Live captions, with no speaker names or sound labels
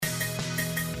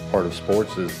part of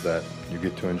sports is that you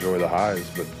get to enjoy the highs,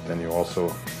 but then you also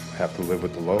have to live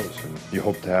with the lows. And you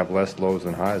hope to have less lows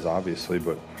than highs, obviously,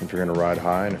 but if you're going to ride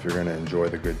high and if you're going to enjoy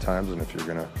the good times and if you're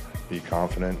going to be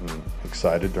confident and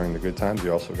excited during the good times,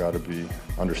 you also got to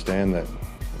understand that,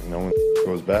 when it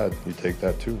goes bad, you take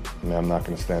that too. I mean, I'm not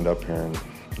going to stand up here and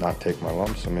not take my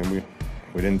lumps. I mean,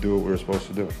 we didn't do what we were supposed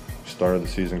to do. We started the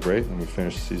season great and we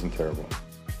finished the season terrible.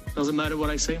 Doesn't matter what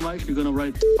I say, Mike. You're going to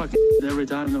write fucking every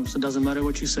time, so it doesn't matter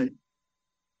what you say.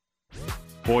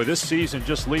 Boy, this season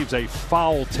just leaves a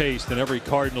foul taste in every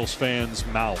Cardinals fan's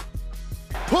mouth.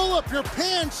 Pull up your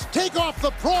pants, take off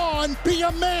the bra, and be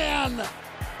a man.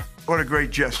 What a great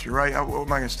gesture, right? What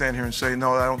am I going to stand here and say,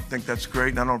 no, I don't think that's great,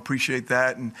 and I don't appreciate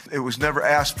that. And it was never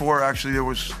asked for. Actually,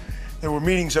 there were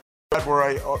meetings where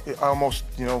I almost,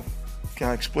 kind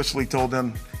of explicitly told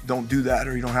them, don't do that,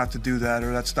 or you don't have to do that,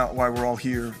 or that's not why we're all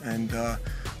here. And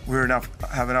we're now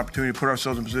have an opportunity to put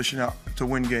ourselves in position out to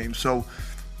win games. So,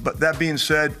 but that being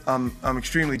said, I'm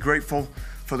extremely grateful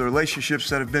for the relationships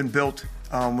that have been built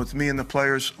with me and the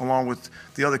players, along with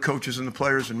the other coaches and the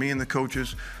players and me and the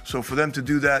coaches. So for them to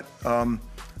do that,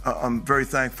 I'm very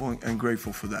thankful and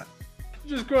grateful for that.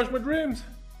 You just crushed my dreams.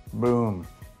 Boom.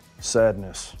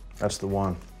 Sadness. That's the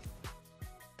one.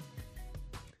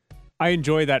 I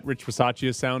enjoy that Rich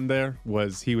Bisaccia sound there.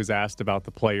 He was asked about the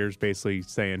players basically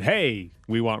saying, hey,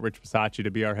 we want Rich Bisaccia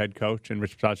to be our head coach. And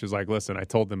Rich Bisaccia was like, listen, I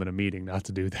told them in a meeting not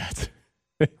to do that.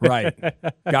 Right.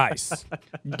 Guys.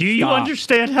 Do you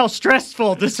understand how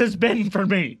stressful this has been for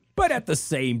me? But at the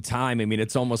same time, I mean,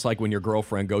 it's almost like when your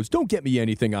girlfriend goes, don't get me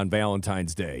anything on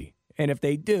Valentine's Day. And if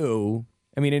they do,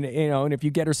 I mean, and if you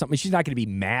get her something, she's not going to be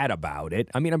mad about it.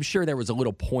 I mean, I'm sure there was a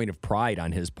little point of pride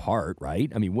on his part,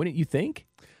 right? I mean, wouldn't you think?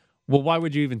 Well, why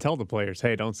would you even tell the players,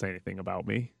 hey, don't say anything about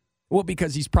me? Well,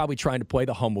 because he's probably trying to play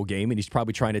the humble game, and he's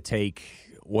probably trying to take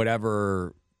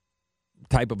whatever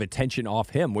type of attention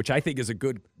off him, which I think is a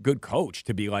good coach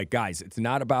to be like, guys, it's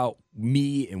not about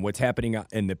me and what's happening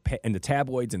in the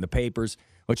tabloids and the papers.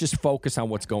 Let's just focus on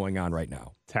what's going on right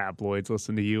now. Tabloids,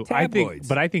 listen to you.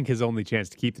 Tabloids. I think his only chance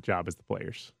to keep the job is the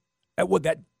players. Well,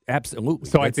 that absolutely.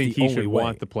 So I think he should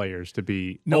want the players to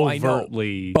be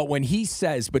overtly. I know. But when he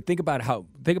says, think about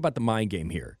the mind game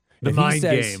here. The mind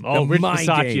game. Oh, Rich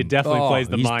Bisaccia definitely plays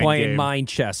the mind game. He's playing mind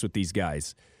chess with these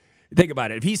guys. Think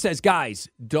about it. If he says, guys,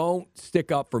 don't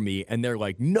stick up for me, and they're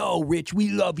like, no, Rich, we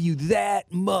love you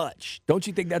that much. Don't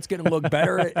you think that's going to look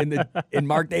better in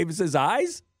Mark Davis's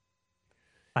eyes?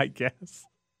 I guess.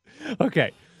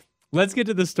 Okay. Let's get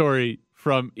to the story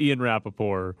from Ian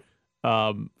Rappaport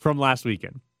from last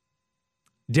weekend.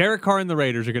 Derek Carr and the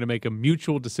Raiders are going to make a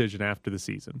mutual decision after the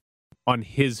season on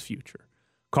his future.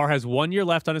 Carr has 1 year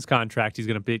left on his contract. He's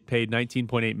going to be paid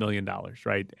 $19.8 million,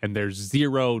 right? And there's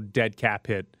zero dead cap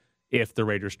hit if the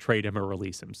Raiders trade him or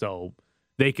release him. So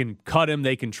they can cut him,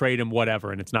 they can trade him,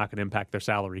 whatever, and it's not going to impact their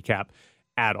salary cap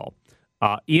at all.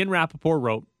 Ian Rappaport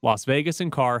wrote, Las Vegas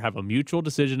and Carr have a mutual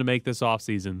decision to make this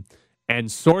offseason,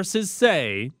 and sources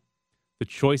say the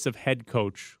choice of head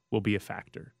coach will be a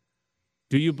factor.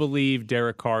 Do you believe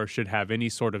Derek Carr should have any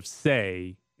sort of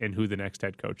say in who the next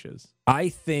head coach is? I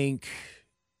think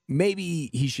maybe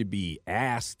he should be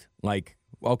asked, like,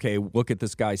 okay, look at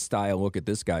this guy's style, look at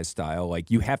this guy's style. Like,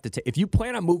 you have to if you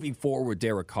plan on moving forward with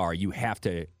Derek Carr, you have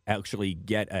to actually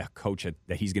get a coach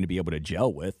that he's going to be able to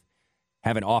gel with,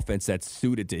 have an offense that's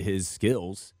suited to his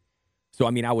skills. So,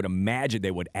 I mean, I would imagine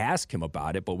they would ask him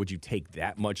about it, but would you take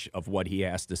that much of what he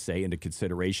has to say into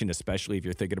consideration, especially if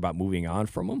you're thinking about moving on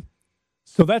from him?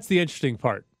 So that's the interesting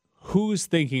part. Who's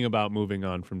thinking about moving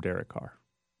on from Derek Carr?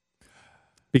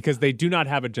 Because they do not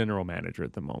have a general manager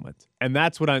at the moment. And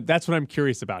that's what I'm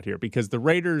curious about here, because the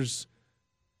Raiders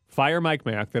fire Mike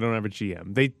Mayock. They don't have a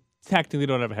GM. They technically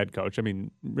don't have a head coach. I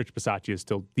mean, Rich Bisaccia is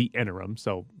still the interim,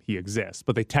 so he exists,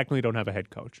 but they technically don't have a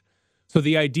head coach. So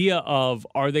the idea of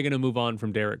are they going to move on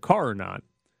from Derek Carr or not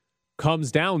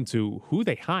comes down to who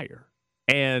they hire.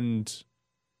 And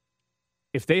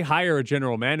if they hire a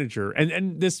general manager,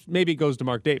 and this maybe goes to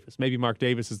Mark Davis. Maybe Mark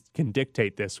Davis can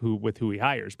dictate this with who he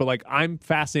hires. But, like, I'm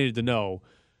fascinated to know,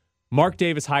 Mark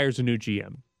Davis hires a new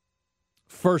GM.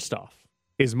 First off,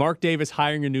 is Mark Davis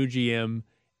hiring a new GM,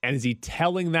 and is he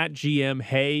telling that GM,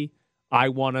 hey, I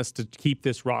want us to keep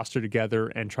this roster together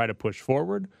and try to push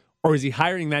forward? Or is he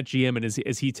hiring that GM, and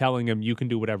is he telling him, you can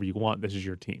do whatever you want, this is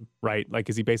your team, right? Like,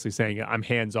 is he basically saying, I'm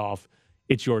hands off,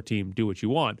 it's your team, do what you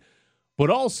want? But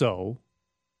also,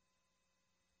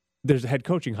 there's a head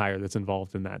coaching hire that's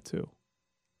involved in that too.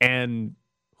 And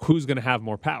who's going to have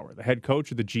more power, the head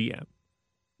coach or the GM?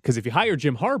 Because if you hire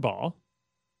Jim Harbaugh,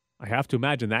 I have to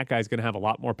imagine that guy's going to have a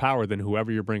lot more power than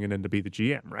whoever you're bringing in to be the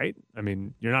GM, right? I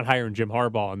mean, you're not hiring Jim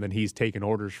Harbaugh and then he's taking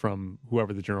orders from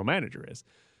whoever the general manager is.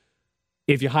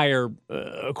 If you hire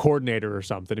a coordinator or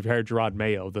something, if you hire Gerard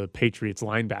Mayo, the Patriots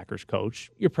linebackers coach,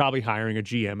 you're probably hiring a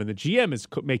GM, and the GM is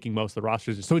making most of the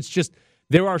rosters. So it's just,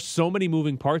 there are so many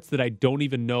moving parts that I don't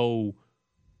even know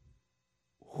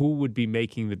who would be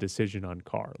making the decision on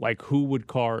Carr. Like, who would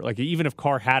Carr, like, even if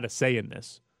Carr had a say in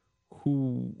this,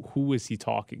 who is he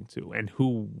talking to, and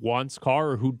who wants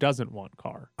Carr or who doesn't want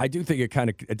Carr? I do think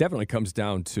it definitely comes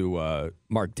down to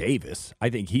Mark Davis.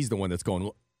 I think he's the one that's going,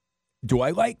 do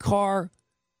I like Carr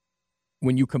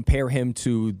when you compare him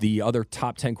to the other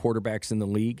top 10 quarterbacks in the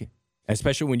league,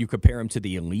 especially when you compare him to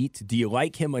the elite? Do you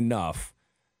like him enough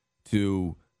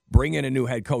to bring in a new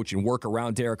head coach and work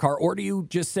around Derek Carr? Or do you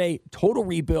just say total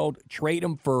rebuild, trade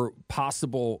him for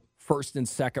possible first and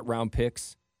second round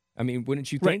picks? I mean,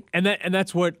 wouldn't you think? Right. And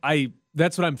that's what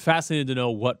I'm fascinated to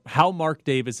know, how Mark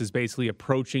Davis is basically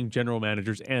approaching general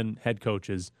managers and head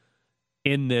coaches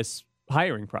in this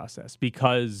hiring process,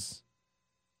 because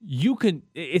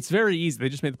it's very easy. They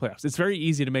just made the playoffs. It's very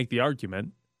easy to make the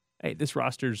argument, hey, this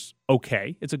roster's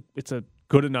okay. It's a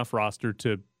good enough roster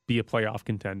to be a playoff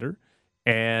contender.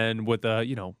 And with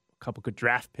a couple good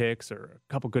draft picks or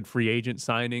a couple good free agent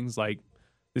signings, like,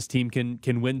 this team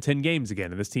can win 10 games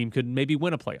again, and this team could maybe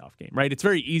win a playoff game, right? It's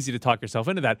very easy to talk yourself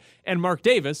into that. And Mark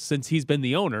Davis, since he's been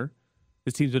the owner,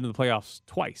 this team's been in the playoffs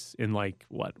twice in, like,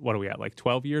 what are we at, like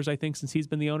 12 years, I think, since he's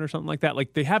been the owner, something like that.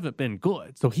 Like, they haven't been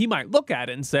good. So he might look at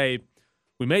it and say,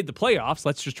 we made the playoffs,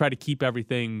 let's just try to keep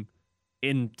everything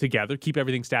in together, keep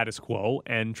everything status quo,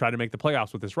 and try to make the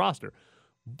playoffs with this roster.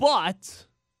 But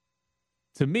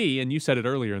to me, and you said it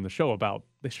earlier in the show about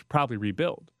they should probably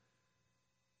rebuild.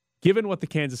 Given what the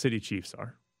Kansas City Chiefs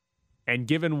are, and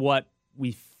given what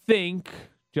we think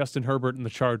Justin Herbert and the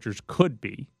Chargers could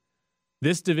be,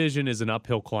 this division is an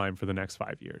uphill climb for the next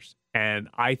 5 years. And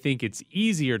I think it's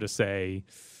easier to say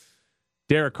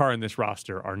Derek Carr and this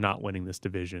roster are not winning this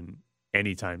division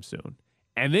anytime soon.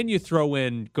 And then you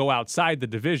go outside the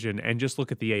division and just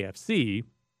look at the AFC,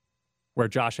 where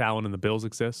Josh Allen and the Bills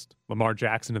exist, Lamar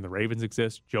Jackson and the Ravens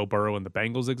exist, Joe Burrow and the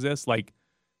Bengals exist. Like,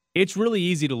 it's really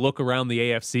easy to look around the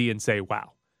AFC and say,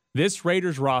 wow, this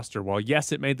Raiders roster, while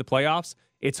yes, it made the playoffs,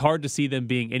 it's hard to see them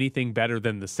being anything better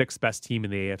than the sixth best team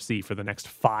in the AFC for the next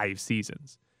 5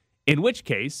 seasons. In which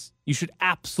case, you should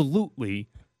absolutely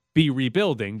be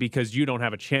rebuilding, because you don't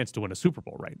have a chance to win a Super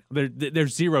Bowl right now.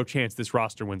 There's zero chance this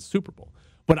roster wins Super Bowl.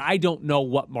 But I don't know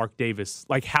what Mark Davis,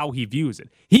 like, how he views it.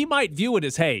 He might view it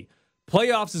as, hey,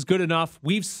 playoffs is good enough.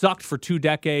 We've sucked for 2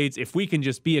 decades. If we can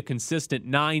just be a consistent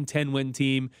 9-10 win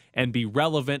team and be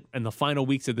relevant in the final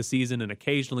weeks of the season and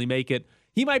occasionally make it,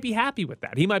 he might be happy with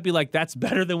that. He might be like, that's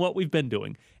better than what we've been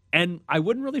doing. And I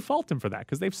wouldn't really fault him for that,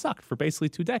 because they've sucked for basically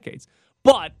 2 decades.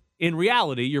 But in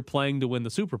reality, you're playing to win the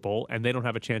Super Bowl, and they don't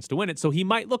have a chance to win it. So he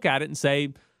might look at it and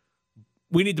say,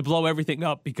 we need to blow everything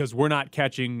up because we're not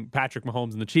catching Patrick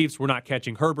Mahomes and the Chiefs. We're not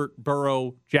catching Herbert,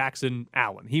 Burrow, Jackson,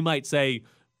 Allen. He might say,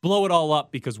 blow it all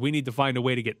up because we need to find a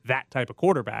way to get that type of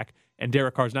quarterback, and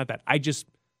Derek Carr's not that.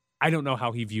 I don't know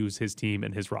how he views his team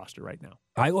and his roster right now.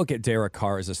 I look at Derek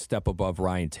Carr as a step above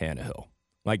Ryan Tannehill.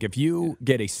 Like, if you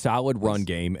get a solid run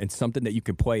game and something that you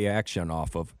can play action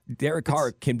off of, Derek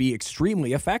Carr can be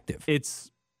extremely effective. It's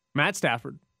Matt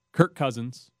Stafford, Kirk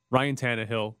Cousins, Ryan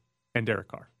Tannehill, and Derek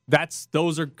Carr.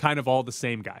 Those are kind of all the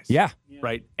same guys. Yeah.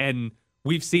 Right? And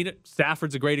we've seen it.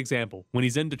 Stafford's a great example. When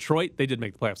he's in Detroit, they did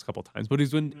make the playoffs a couple of times. But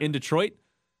he's in Detroit,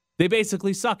 they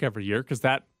basically suck every year because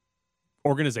that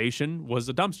organization was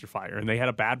a dumpster fire, and they had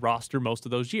a bad roster most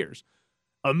of those years.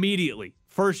 Immediately,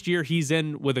 first year he's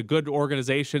in with a good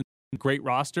organization, great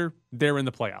roster, they're in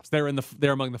the playoffs.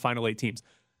 They're among the final 8 teams.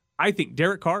 I think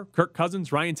Derek Carr, Kirk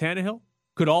Cousins, Ryan Tannehill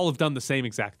could all have done the same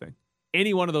exact thing.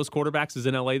 Any one of those quarterbacks is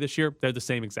in LA this year, they're the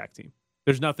same exact team.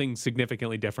 There's nothing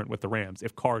significantly different with the Rams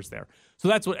if Carr's there. So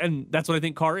that's what I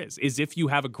think Carr is if you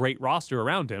have a great roster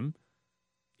around him,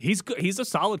 he's good. He's a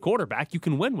solid quarterback. You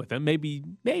can win with him. Maybe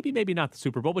not the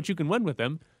Super Bowl, but you can win with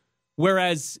him.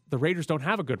 Whereas the Raiders don't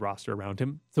have a good roster around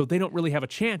him, so they don't really have a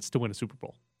chance to win a Super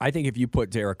Bowl. I think if you put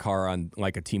Derek Carr on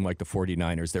like a team like the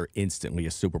 49ers, they're instantly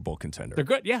a Super Bowl contender. They're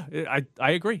good. Yeah,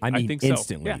 I agree. I mean, think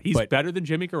instantly. So. Yeah, he's better than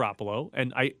Jimmy Garoppolo,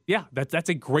 and that's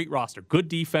a great roster. Good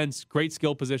defense, great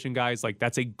skill position guys. Like,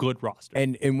 that's a good roster.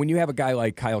 And when you have a guy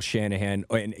like Kyle Shanahan,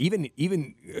 and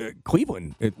even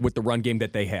Cleveland with the run game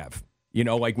that they have. You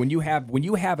know, like when you have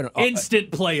an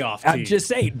instant playoff team. I'm just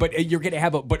saying, but you're going to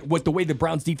have but what the way the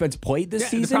Browns defense played this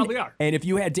season, they probably are. And if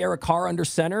you had Derek Carr under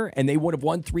center and they would have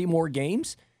won 3 more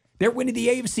games, they're winning the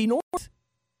AFC North.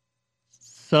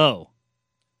 So,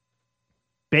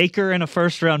 Baker and a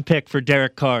first-round pick for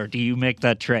Derek Carr. Do you make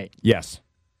that trade? Yes.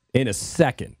 In a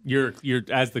second. You're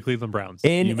as the Cleveland Browns.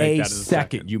 In a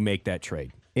second, you make that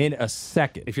trade. In a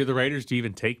second. If you're the Raiders, do you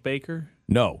even take Baker?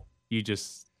 No. You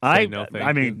just say no thank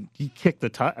I mean, you kick the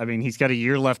tie. I mean, he's got a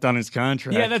year left on his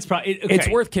contract. Yeah, that's probably It's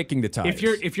worth kicking the tires.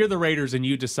 If you're the Raiders and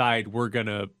you decide we're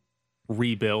gonna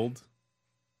rebuild,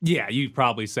 yeah, you'd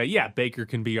probably say, yeah, Baker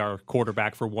can be our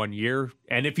quarterback for 1 year,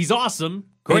 and if he's awesome,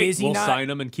 great, we'll sign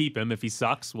him and keep him. If he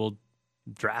sucks, we'll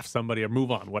draft somebody or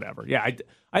move on, whatever. Yeah,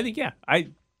 I think I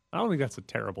don't think that's a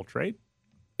terrible trade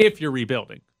if you're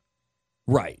rebuilding.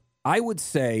 Right. I would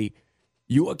say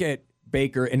you look at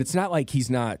Baker, and it's not like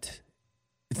he's not.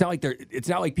 It's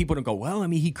not like people don't go, well, I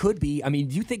mean, he could be. I mean,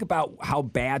 you think about how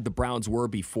bad the Browns were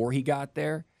before he got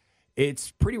there.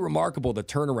 It's pretty remarkable the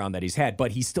turnaround that he's had,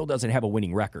 but he still doesn't have a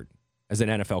winning record as an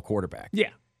NFL quarterback.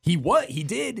 Yeah. He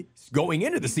did going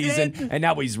into the season, and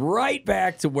now he's right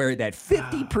back to where that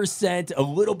 50%, a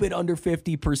little bit under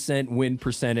 50% win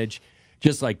percentage,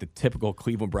 just like the typical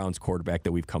Cleveland Browns quarterback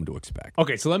that we've come to expect.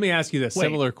 Okay, so let me ask you this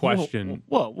similar question.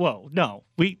 Whoa, no.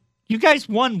 You guys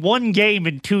won one game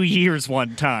in 2 years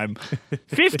one time.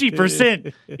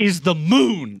 50% is the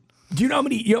moon. Do you know how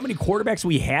many quarterbacks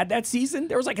we had that season?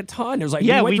 There was like a ton. There was like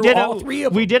we did all three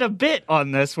of them. We did a bit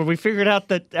on this where we figured out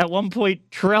that at one point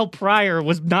Terrell Pryor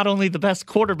was not only the best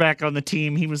quarterback on the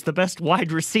team, he was the best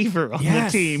wide receiver on the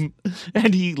team,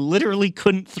 and he literally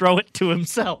couldn't throw it to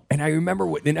himself. And I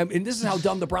remember, and this is how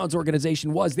dumb the Browns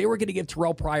organization was. They were going to give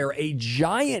Terrell Pryor a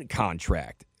giant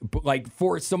contract, like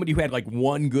for somebody who had like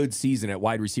one good season at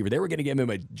wide receiver. They were going to give him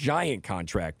a giant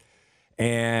contract,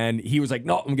 and he was like,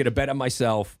 "No, I'm going to bet on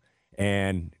myself."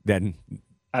 And then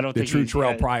the true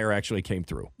Terrell Pryor actually came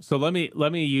through. So let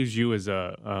me use you as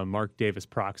a Mark Davis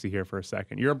proxy here for a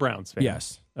second. You're a Browns fan.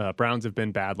 Yes. Browns have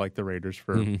been bad like the Raiders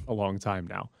for a long time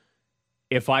now.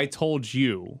 If I told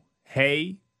you,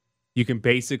 hey, you can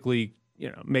basically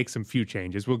make some few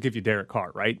changes. We'll give you Derek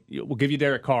Carr, right? We'll give you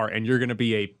Derek Carr, and you're going to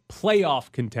be a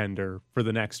playoff contender for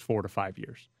the next 4 to 5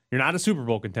 years. You're not a Super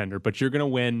Bowl contender, but you're going to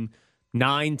win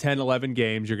 9, 10, 11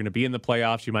 games. You're going to be in the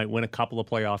playoffs. You might win a couple of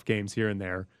playoff games here and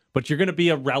there, but you're going to be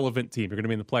a relevant team. You're going to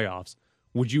be in the playoffs.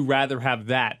 Would you rather have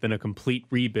that than a complete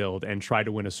rebuild and try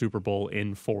to win a Super Bowl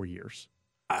in 4 years?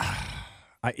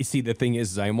 I see. The thing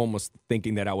is I'm almost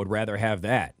thinking that I would rather have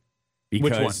that.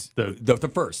 Because which one? The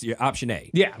first, option A.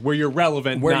 Yeah, where you're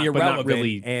relevant, not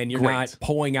really and you're great. Not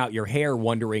pulling out your hair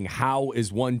wondering how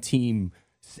is one team.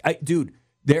 Dude,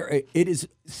 it is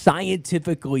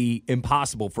scientifically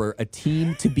impossible for a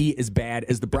team to be as bad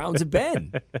as the Browns have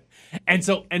been. and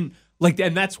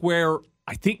that's where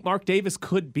I think Mark Davis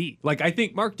could be. I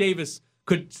think Mark Davis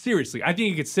could seriously. I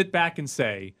think he could sit back and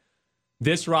say,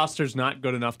 this roster's not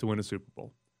good enough to win a Super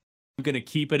Bowl. I'm going to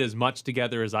keep it as much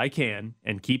together as I can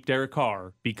and keep Derek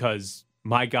Carr because,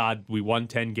 my God, we won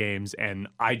 10 games, and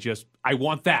I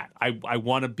want that. I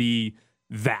want to be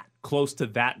that, close to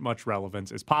that much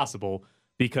relevance as possible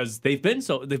because they've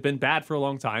been bad for a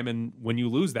long time, and when you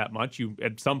lose that much,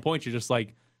 at some point you're just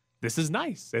like, this is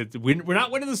nice. We're not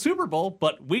winning the Super Bowl,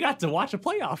 but we got to watch a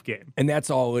playoff game. And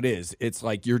that's all it is. It's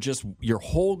like you're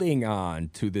holding on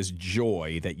to this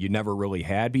joy that you never really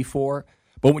had before.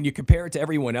 But when you compare it to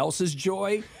everyone else's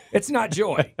joy, it's not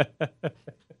joy.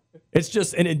 It's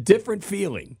just an indifferent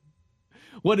feeling.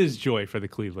 What is joy for the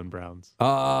Cleveland Browns?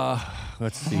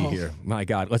 Let's see here. My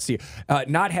God, let's see.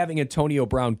 Not having Antonio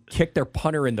Brown kick their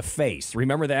punter in the face.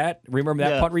 Remember that? Remember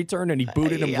that punt return? And he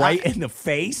booted him right in the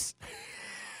face?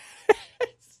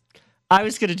 I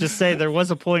was going to just say there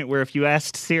was a point where if you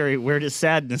asked Siri, where does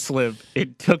sadness live?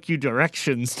 It took you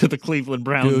directions to the Cleveland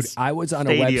Browns. Dude, I was on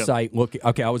stadium. A website looking.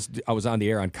 Okay, I was on the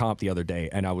air on Comp the other day,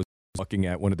 and I was looking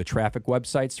at one of the traffic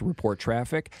websites to report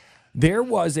traffic. There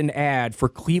was an ad for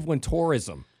Cleveland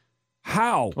Tourism.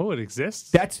 How? Oh, it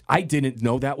exists? I didn't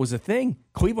know that was a thing.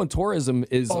 Cleveland Tourism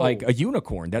is like a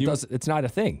unicorn. It's not a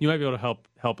thing. You might be able to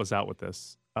help us out with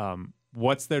this.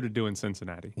 What's there to do in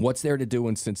Cincinnati? What's there to do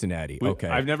in Cincinnati? Okay.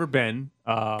 I've never been.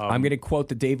 I'm going to quote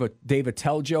the Dave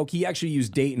Attell joke. He actually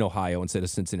used Dayton, Ohio instead of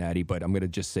Cincinnati, but I'm going to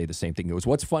just say the same thing. It was,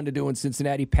 what's fun to do in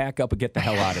Cincinnati? Pack up and get the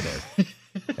hell out of there.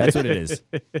 That's what it is.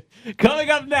 Coming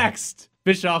up next,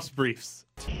 Bischoff's Briefs.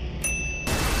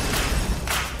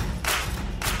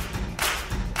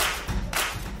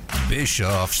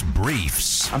 Bischoff's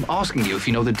Briefs. I'm asking you if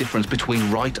you know the difference between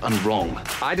right and wrong.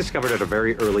 I discovered at a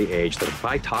very early age that if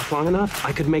I talk long enough,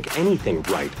 I could make anything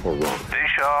right or wrong.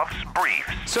 Bischoff's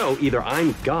Briefs. So either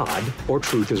I'm God or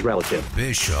truth is relative.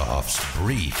 Bischoff's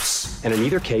Briefs. And in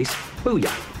either case,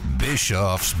 booyah.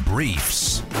 Bischoff's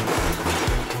Briefs.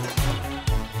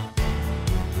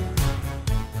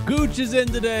 Gooch is in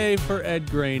today for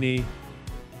Ed Graney.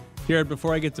 Jared,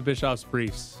 before I get to Bischoff's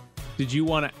briefs, did you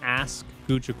want to ask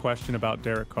Gooch a question about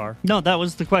Derek Carr? No, that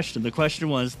was the question. The question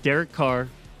was Derek Carr.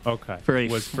 Okay.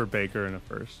 Was for Baker in a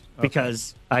first. Okay.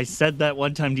 Because I said that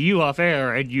one time to you off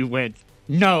air, and you went,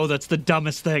 no, that's the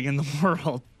dumbest thing in the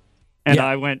world. And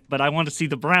I went, but I want to see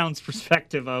the Browns'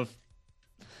 perspective of,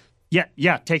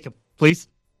 yeah, take him, please.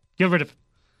 Get rid of him.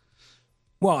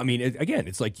 Well, I mean, again,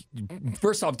 it's like,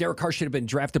 first off, Derek Carr should have been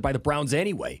drafted by the Browns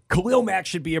anyway. Khalil Mack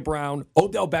should be a Brown.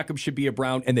 Odell Beckham should be a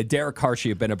Brown. And then Derek Carr should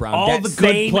have been a Brown. All that the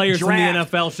good players draft, in the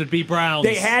NFL should be Browns.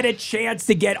 They had a chance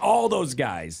to get all those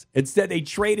guys. Instead, they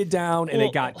traded down and they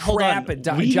got crap and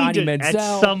Johnny Manziel.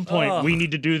 At some point, we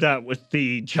need to do that with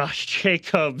the Josh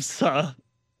Jacobs,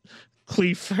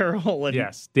 Cleve Farrell. And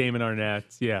yes, Damon Arnett,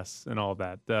 yes, and all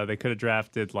that. They could have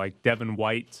drafted like Devin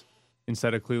White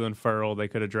instead of Cleveland Farrell. They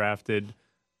could have drafted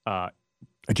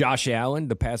Josh Allen,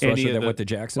 the pass rusher that went to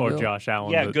Jacksonville. Or Josh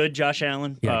Allen. Yeah, good Josh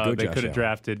Allen. Yeah, they could have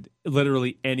drafted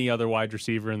literally any other wide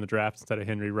receiver in the draft instead of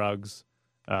Henry Ruggs.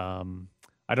 I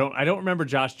don't remember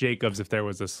Josh Jacobs if there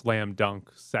was a slam dunk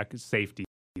safety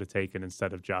to take it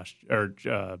instead of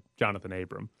Jonathan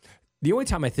Abram. The only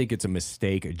time I think it's a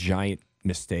mistake, a giant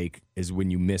mistake, is when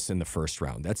you miss in the first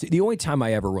round. That's the only time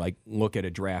I ever look at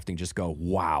a draft and just go,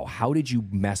 wow, how did you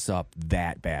mess up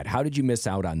that bad? How did you miss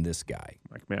out on this guy?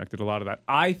 Mike Mayock did a lot of that.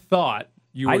 I thought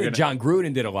you were think John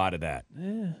Gruden did a lot of that.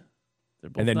 They're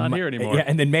both not here anymore. Yeah,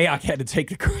 and then Mayock had to take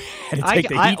the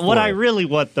heat what I really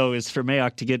want, though, is for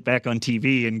Mayock to get back on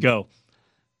TV and go,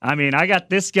 I mean, I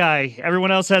got this guy. Everyone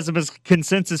else has him as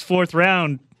consensus 4th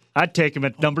round. I'd take him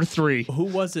at number 3. Who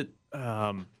was it?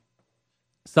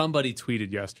 Somebody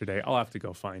tweeted yesterday. I'll have to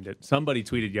go find it. Somebody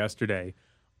tweeted yesterday,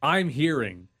 I'm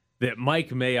hearing that Mike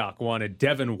Mayock wanted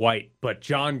Devin White, but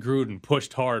John Gruden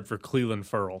pushed hard for Cleveland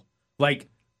Farrell. Like,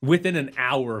 within an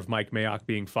hour of Mike Mayock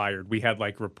being fired, we had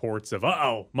like reports of,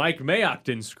 Mike Mayock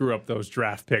didn't screw up those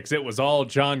draft picks. It was all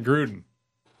John Gruden.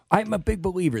 I'm a big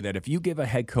believer that if you give a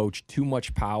head coach too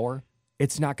much power,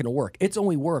 it's not going to work. It's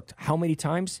only worked how many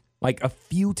times? Like a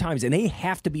few times. And they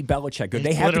have to be Belichick good.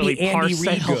 They have to be Andy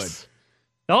Reid good.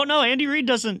 Oh, no, Andy Reid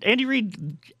doesn't. Andy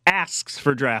Reid asks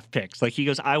for draft picks. Like, he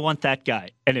goes, I want that guy.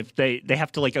 And if they have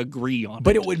to, like, agree on it.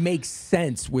 But it would make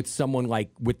sense with someone like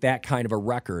with that kind of a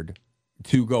record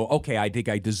to go, okay, I think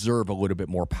I deserve a little bit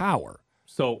more power.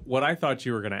 So what I thought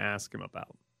you were going to ask him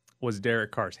about was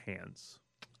Derek Carr's hands.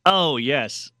 Oh,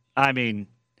 yes. I mean,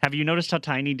 have you noticed how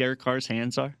tiny Derek Carr's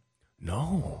hands are?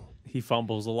 No. He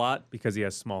fumbles a lot because he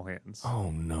has small hands.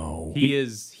 Oh, no. He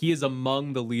is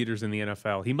among the leaders in the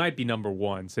NFL. He might be number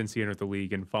 1 since he entered the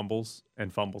league in fumbles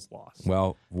and fumbles lost.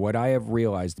 Well, what I have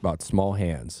realized about small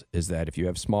hands is that if you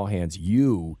have small hands,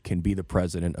 you can be the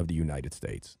president of the United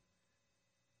States.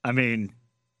 I mean,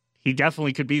 he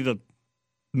definitely could be the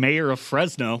mayor of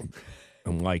Fresno.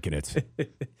 I'm liking it.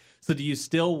 So do you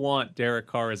still want Derek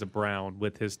Carr as a Brown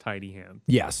with his tiny hand?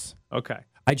 Yes. Okay.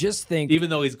 I just think... Even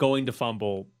though he's going to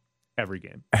fumble every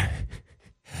game.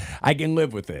 I can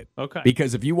live with it. Okay.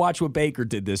 Because if you watch what Baker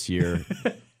did this year...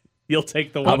 You'll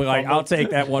take the one fumble. I'll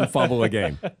take that one fumble a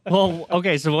game. Well,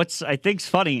 okay, so what's I think's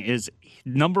funny is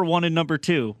number 1 and number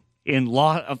 2 in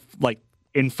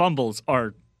fumbles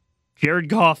are Jared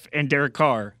Goff and Derek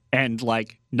Carr, and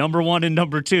like number 1 and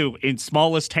number 2 in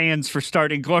smallest hands for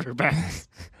starting quarterbacks.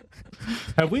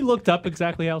 Have we looked up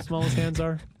exactly how small his hands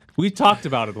are? We've talked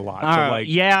about it a lot.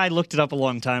 Yeah, I looked it up a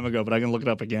long time ago, but I can look it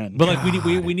up again. But like we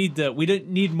didn't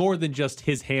need more than just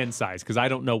his hand size, because I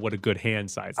don't know what a good hand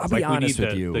size is. I'll be honest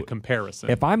with you. The comparison.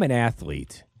 If I'm an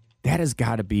athlete, that has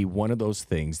got to be one of those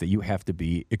things that you have to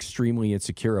be extremely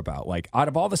insecure about. Like, out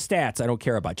of all the stats I don't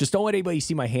care about, just don't let anybody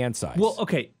see my hand size. Well,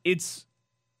 okay, it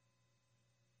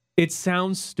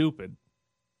sounds stupid,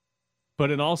 but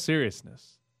in all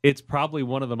seriousness, it's probably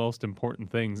one of the most important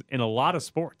things in a lot of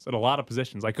sports, in a lot of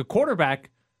positions. Like a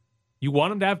quarterback, you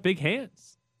want him to have big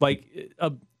hands. Like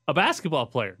a basketball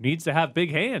player needs to have big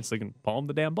hands so they can palm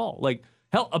the damn ball. Like,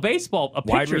 hell, a pitcher,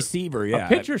 wide receiver, yeah. A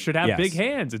pitcher should have big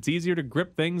hands. It's easier to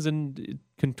grip things and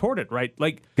contort it, right?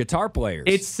 Like guitar players.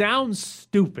 It sounds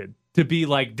stupid to be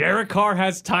like, Derek Carr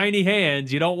has tiny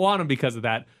hands. You don't want him because of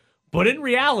that. But in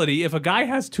reality, if a guy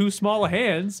has too small of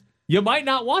hands, you might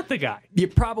not want the guy. You're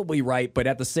probably right, but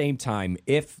at the same time,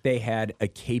 if they had a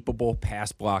capable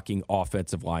pass-blocking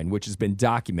offensive line, which has been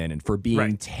documented for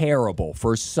being terrible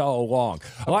for so long,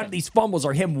 a lot of these fumbles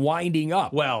are him winding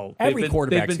up. Well, every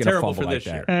quarterback's going to fumble like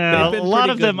that. A lot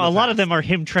of them are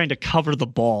him trying to cover the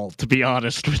ball, to be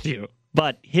honest with you.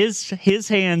 But his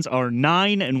hands are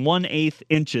 9 1/8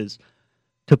 inches.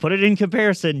 To put it in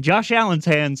comparison, Josh Allen's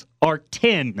hands are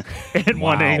 10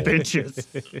 1/8 inches.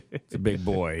 It's a big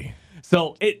boy.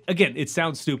 So it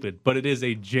sounds stupid, but it is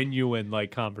a genuine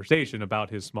like conversation about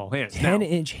his small hands.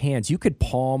 10-inch hands. You could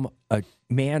palm a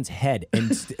man's head,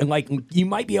 and like you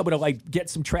might be able to like get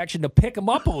some traction to pick him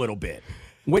up a little bit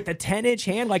with a 10-inch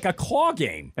hand, like a claw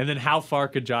game. And then how far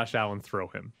could Josh Allen throw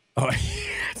him? Oh,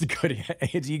 that's good.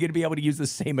 Is he going to be able to use the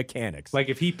same mechanics? Like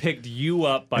if he picked you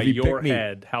up by your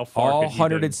head, how far? All could he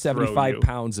 175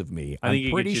 pounds of me.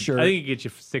 I'm pretty sure. I think he gets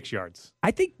you 6 yards.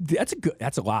 I think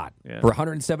that's a lot for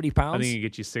 170 pounds. I think he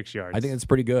gets you 6 yards. I think that's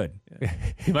pretty good. Yeah.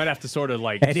 He might have to sort of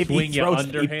like and swing you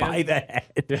underhand by the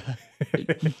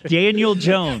head. Daniel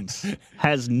Jones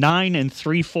has 9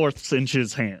 3/4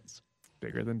 inches hands.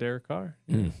 Bigger than Derek Carr.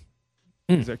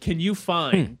 Can you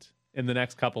find in the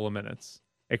next couple of minutes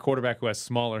a quarterback who has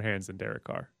smaller hands than Derek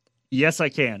Carr? Yes, I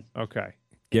can. Okay.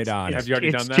 Get on. Have you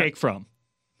already done that? Jake Fromm.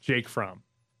 Jake Fromm.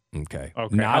 Okay.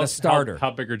 Not a starter.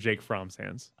 How big are Jake Fromm's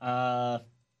hands?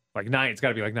 Like 9. It's got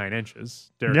to be like 9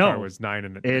 inches. Derek No. Carr was 9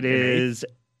 and It is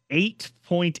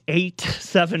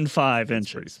 8.875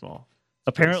 inches. Pretty small.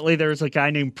 Apparently, there's a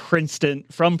guy named Princeton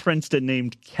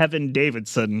named Kevin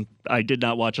Davidson. I did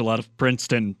not watch a lot of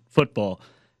Princeton football.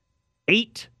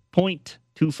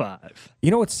 8.25. You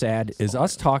know what's sad is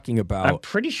us talking about. I'm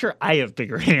pretty sure I have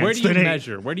bigger hands. Where do you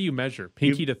measure? Where do you measure?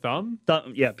 Pinky to thumb?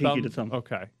 Yeah, pinky to thumb.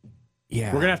 Okay.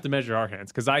 Yeah. We're gonna have to measure our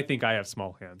hands because I think I have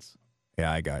small hands.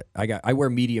 Yeah, I wear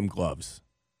medium gloves.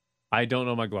 I don't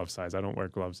know my glove size. I don't wear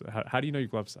gloves. How do you know your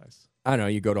glove size? I don't know.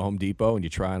 You go to Home Depot and you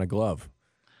try on a glove.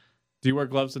 Do you wear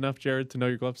gloves enough, Jared, to know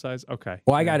your glove size? Okay.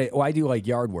 Well, I got it. Well, I do like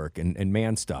yard work and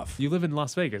man stuff. You live in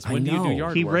Las Vegas. When do you do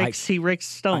yard He work? rakes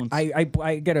stones.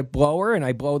 I get a blower and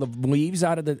I blow the leaves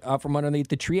out of from underneath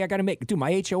the tree. I got to make. Dude,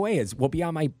 my HOA will be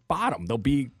on my bottom. They'll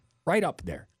be right up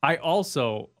there. I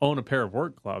also own a pair of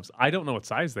work gloves. I don't know what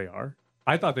size they are.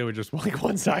 I thought they were just like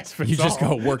one size fits all. You just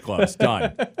go work gloves.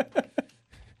 Done.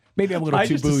 Maybe I'm a little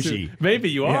too bougie. Maybe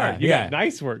you are. You got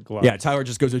nice work gloves. Yeah, Tyler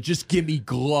just goes, just give me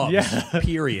gloves,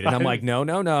 period. And I'm like,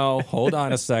 no. Hold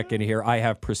on a second here. I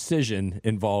have precision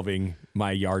involving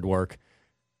my yard work.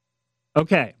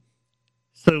 Okay.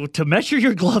 So to measure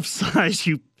your glove size,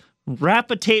 you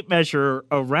wrap a tape measure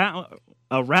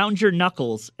around your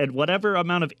knuckles and whatever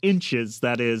amount of inches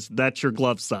that's your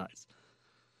glove size.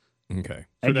 Okay.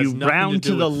 And you round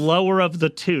to the lower of the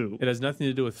two. It has nothing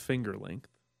to do with finger length.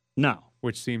 No.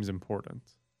 Which seems important.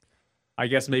 I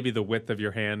guess maybe the width of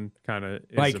your hand kind of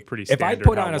is like, a pretty standard. If I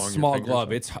put on how a long small your glove,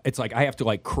 fingers it's like I have to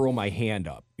like curl my hand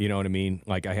up. You know what I mean?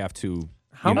 Like I have to.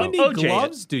 How many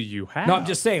gloves do you have? No, I'm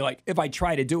just saying, like, if I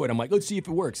try to do it, I'm like, let's see if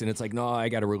it works. And it's like, no, I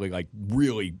got to really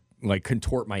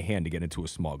contort my hand to get into a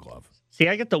small glove. See,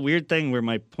 I get the weird thing where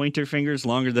my pointer finger is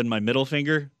longer than my middle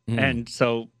finger. And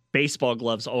so baseball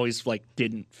gloves always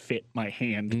didn't fit my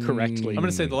hand correctly. I'm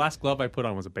going to say the last glove I put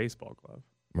on was a baseball glove.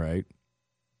 Right.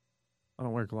 I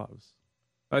don't wear gloves.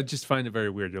 I just find it very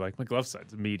weird. You're like, my glove size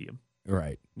is medium.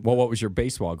 Right. Well, what was your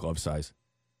baseball glove size?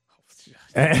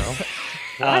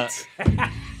 What?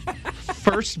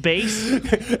 First base.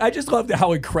 I just loved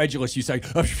how incredulous you say.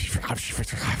 It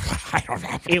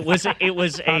was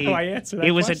How do I answer that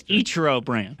an question? Ichiro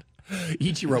brand.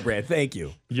 Ichiro brand. Thank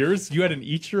you. Yours? You had an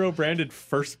Ichiro branded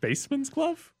first baseman's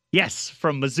glove? Yes,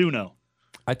 from Mizuno.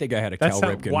 I think I had a Cal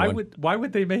Ripken one. Why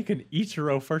would they make an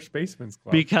Ichiro first baseman's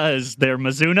glove? Because they're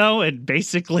Mizuno, and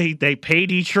basically they paid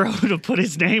Ichiro to put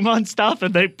his name on stuff,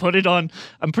 and they put it on.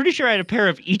 I'm pretty sure I had a pair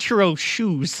of Ichiro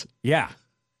shoes. Yeah.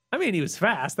 I mean, he was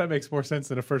fast. That makes more sense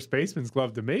than a first baseman's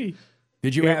glove to me.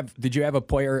 Did you have a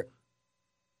player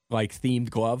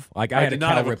themed glove? Like I had did a not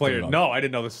Cal have a Ripken player. glove. No, I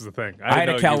didn't know this was a thing. I had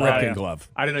a Cal Ripken glove.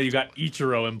 I didn't know you got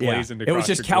Ichiro emblazoned It across was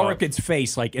just your Cal glove. Ripken's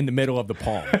face in the middle of the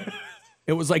palm.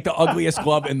 It was like the ugliest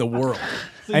glove in the world.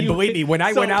 And believe me, when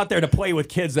I went out there to play with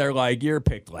kids, they're like, "You're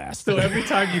picked last." So every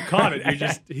time you caught it,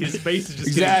 his face is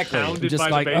just getting pounded just by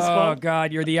like, the baseball. "Oh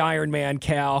God, you're the Iron Man,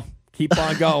 Cal. Keep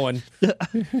on going."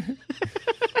 Coming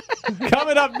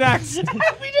up next. We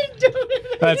didn't do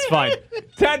it. That's fine.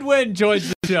 Ted Wynn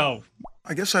joins the show.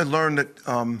 I guess I learned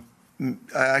that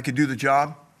I could do the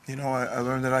job. I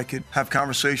learned that I could have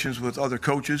conversations with other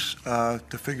coaches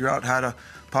to figure out how to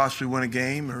possibly win a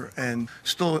game and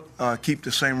still keep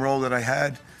the same role that I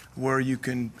had, where you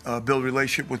can build a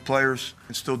relationship with players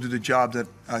and still do the job that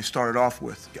I started off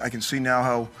with. I can see now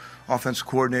how offensive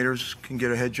coordinators can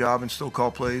get a head job and still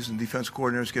call plays, and defensive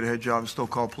coordinators get a head job and still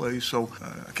call plays. So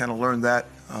I kind of learned that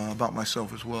about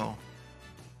myself as well.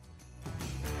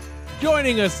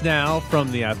 Joining us now from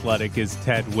The Athletic is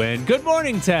Ted Wynn. Good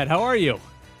morning, Ted. How are you?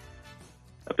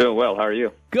 I'm doing well. How are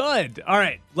you? Good. All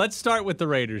right. Let's start with the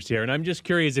Raiders here. And I'm just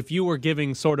curious if you were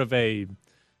giving sort of a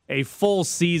a full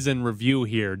season review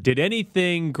here. Did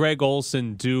anything Greg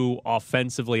Olson do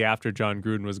offensively after John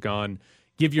Gruden was gone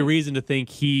give you reason to think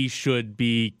he should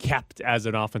be kept as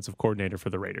an offensive coordinator for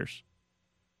the Raiders?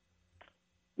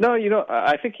 No,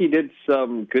 I think he did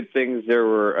some good things. There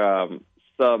were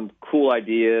some cool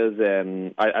ideas,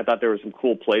 and I thought there were some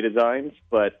cool play designs.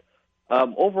 But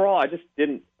overall, I just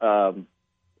didn't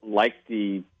like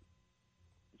the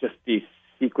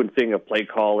sequencing of play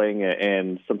calling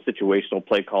and some situational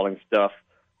play calling stuff.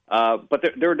 But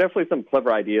there were definitely some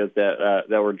clever ideas that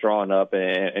were drawn up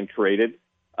and created.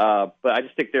 But I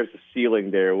just think there's a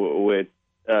ceiling there with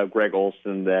Greg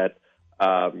Olson that,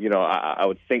 I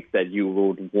would think that you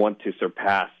would want to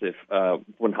surpass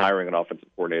when hiring an offensive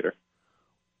coordinator.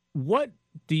 What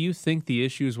do you think the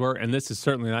issues were? And this is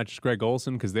certainly not just Greg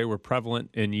Olson because they were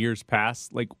prevalent in years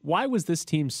past. Like, why was this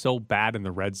team so bad in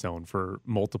the red zone for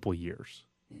multiple years?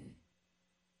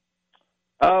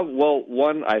 Well,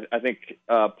 one, I think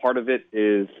part of it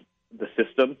is the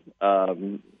system.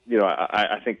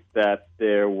 I think that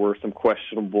there were some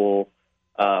questionable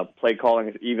play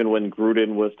calling, even when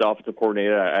Gruden was the offensive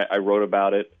coordinator. I wrote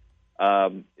about it.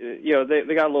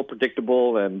 They got a little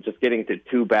predictable, and just getting to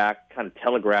two back kind of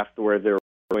telegraphed where they were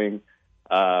going.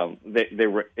 They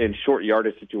were in short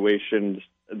yardage situations.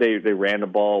 They ran the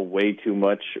ball way too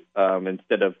much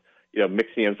instead of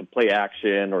mixing in some play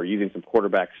action or using some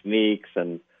quarterback sneaks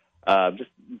and just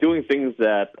doing things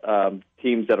that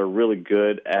teams that are really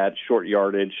good at short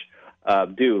yardage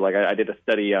do. Like I did a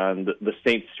study on the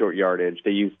Saints short yardage.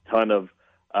 They used a ton of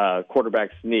quarterback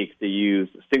sneaks. They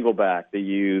used single back. They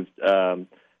used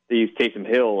Taysom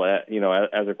Hill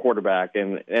as a quarterback,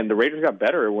 and the Raiders got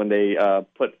better when they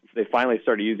finally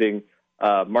started using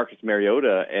Marcus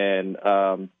Mariota, and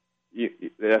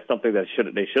that's something that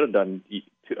they should have done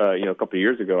a couple of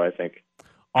years ago, I think.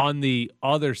 On the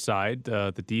other side,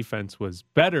 the defense was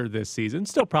better this season.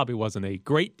 Still probably wasn't a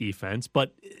great defense,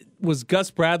 but was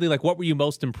Gus Bradley, what were you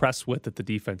most impressed with that the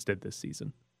defense did this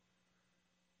season?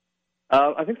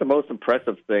 I think the most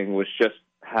impressive thing was just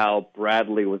how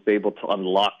Bradley was able to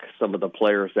unlock some of the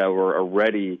players that were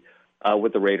already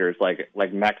with the Raiders, like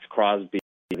Max Crosby.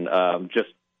 And, I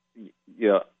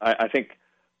think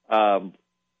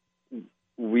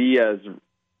we as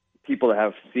people that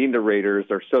have seen the Raiders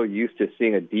are so used to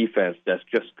seeing a defense that's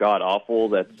just god-awful,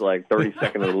 that's like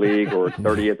 32nd in the league or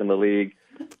 30th in the league,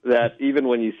 that even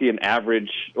when you see an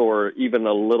average or even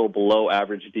a little below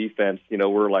average defense,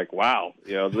 we're like, wow,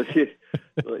 it was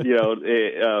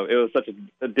such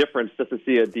a difference just to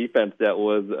see a defense that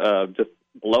was just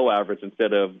below average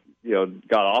instead of,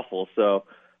 god-awful. So,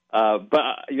 I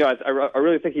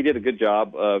really think he did a good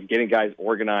job of getting guys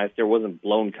organized. There wasn't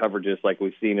blown coverages like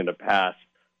we've seen in the past.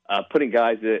 Putting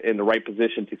guys in the right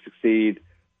position to succeed.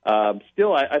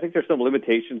 Still, I think there's some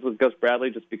limitations with Gus Bradley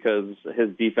just because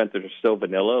his defenses are so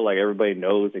vanilla. Like, everybody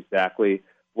knows exactly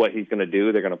what he's going to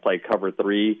do. They're going to play cover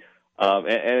three. And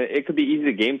it could be easy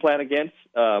to game plan against,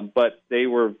 but they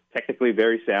were technically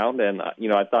very sound. And,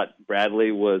 I thought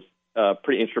Bradley was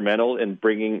pretty instrumental in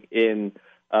bringing in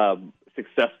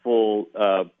successful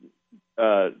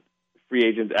free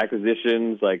agent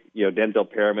acquisitions, like,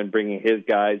 Denzel Perriman, bringing his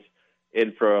guys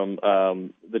in from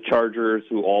the Chargers,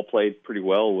 who all played pretty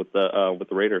well with the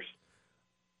Raiders.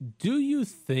 Do you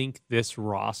think this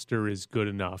roster is good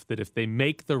enough that if they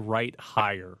make the right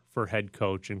hire for head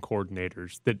coach and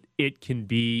coordinators, that it can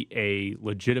be a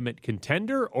legitimate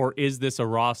contender, or is this a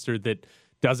roster that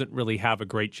doesn't really have a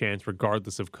great chance,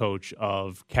 regardless of coach,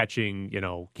 of catching,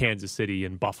 Kansas City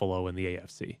and Buffalo in the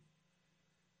AFC?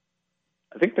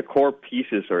 I think the core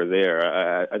pieces are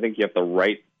there. I think you have the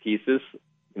right pieces.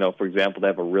 For example, they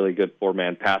have a really good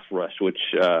four-man pass rush, which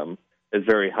is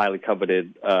very highly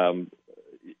coveted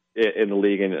in the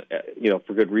league, and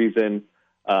for good reason.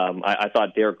 I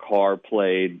thought Derek Carr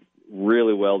played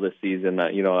really well this season.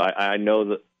 I know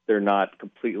that they're not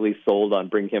completely sold on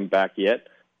bringing him back yet,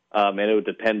 and it would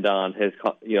depend on his,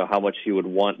 how much he would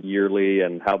want yearly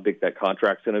and how big that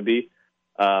contract's going to be.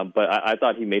 But I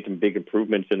thought he made some big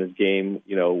improvements in his game,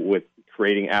 with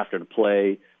creating after the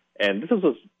play, and this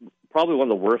was probably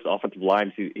one of the worst offensive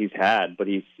lines he's had, but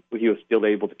he was still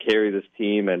able to carry this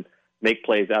team and make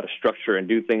plays out of structure and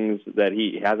do things that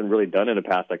he hasn't really done in the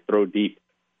past, like throw deep.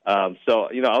 So,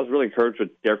 I was really encouraged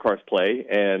with Derek Carr's play,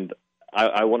 and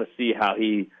I want to see how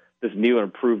this new and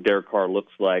improved Derek Carr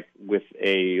looks like with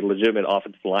a legitimate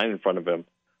offensive line in front of him.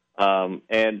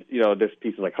 And, there's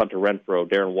pieces like Hunter Renfrow,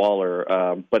 Darren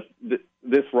Waller, but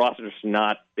this roster is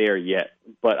not there yet.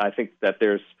 But I think that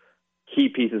there's key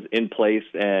pieces in place,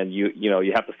 and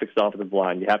you have to fix the offensive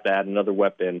line. You have to add another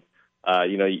weapon.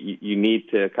 You need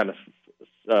to kind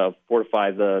of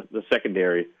fortify the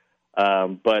secondary.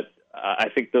 But I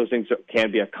think those things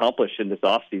can be accomplished in this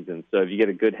offseason. So if you get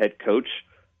a good head coach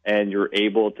and you're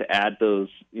able to add those,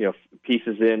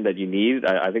 pieces in that you need,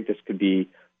 I think this could be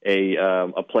a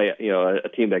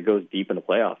team that goes deep in the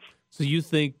playoffs. So you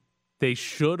think they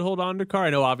should hold on to Carr? I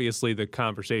know obviously the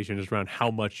conversation is around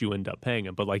how much you end up paying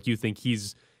him, but like you think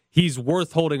he's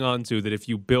worth holding on to, that if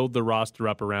you build the roster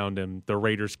up around him, the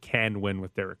Raiders can win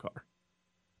with Derek Carr?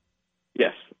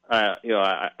 Yes. Like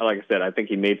I said, I think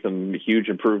he made some huge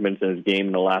improvements in his game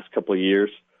in the last couple of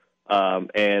years.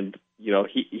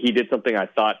 He did something I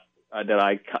thought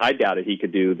that I doubted he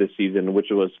could do this season, which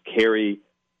was carry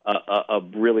a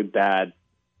really bad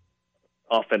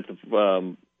offensive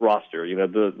roster.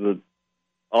 The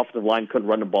offensive line couldn't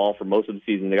run the ball for most of the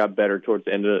season. They got better towards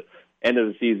the end of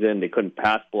the season. They couldn't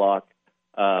pass block.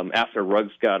 After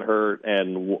Ruggs got hurt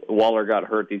and Waller got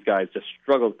hurt, these guys just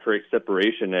struggled to create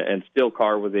separation, and still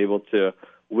Carr was able to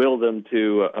will them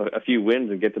to a few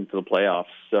wins and get them to the playoffs.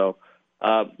 So,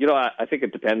 I think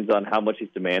it depends on how much he's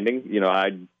demanding.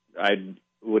 I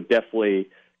would definitely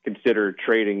consider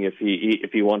trading if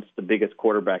he wants the biggest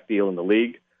quarterback deal in the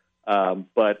league. I'm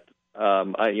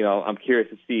curious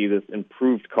to see this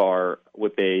improved Carr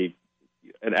with an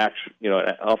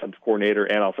offensive coordinator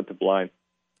and offensive line.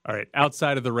 All right,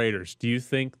 outside of the Raiders, do you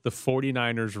think the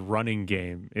 49ers running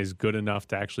game is good enough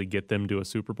to actually get them to a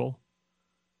Super Bowl?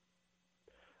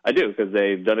 I do, because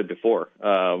they've done it before.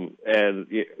 And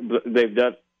they've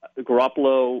done –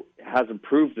 Garoppolo has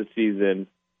improved this season,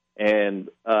 and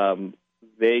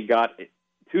they got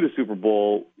to the Super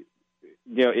Bowl,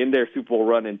 in their Super Bowl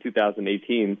run in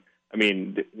 2018. I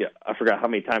mean, I forgot how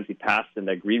many times he passed in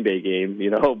that Green Bay game,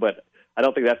 but I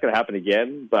don't think that's going to happen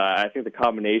again. But I think the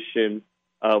combination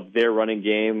of their running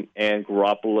game and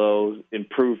Garoppolo's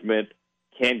improvement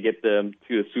can get them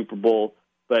to a Super Bowl,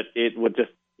 but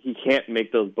he can't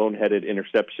make those boneheaded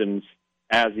interceptions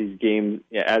as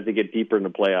they get deeper in the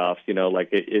playoffs.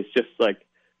 It's just like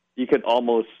you could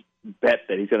almost bet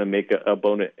that he's going to make a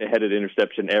boneheaded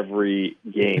interception every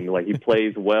game. Like he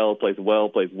plays well,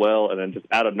 and then just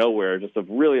out of nowhere, just a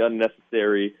really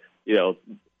unnecessary,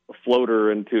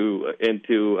 floater into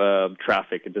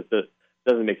traffic. It just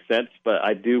doesn't make sense, but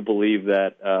I do believe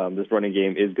that this running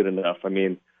game is good enough.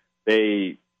 Trent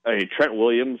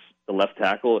Williams, the left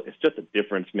tackle, is just a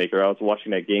difference maker. I was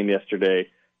watching that game yesterday,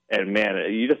 and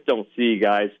man, you just don't see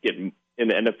guys in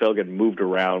the NFL get moved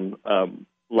around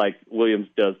like Williams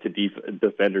does to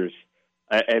defenders.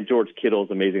 And George Kittle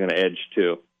is amazing on the edge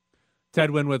too.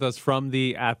 Ted Wynn with us from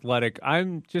The Athletic.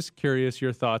 I'm just curious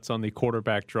your thoughts on the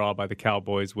quarterback draw by the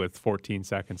Cowboys with 14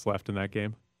 seconds left in that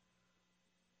game.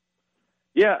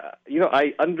 Yeah,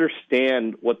 I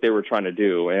understand what they were trying to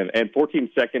do, and 14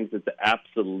 seconds is the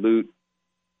absolute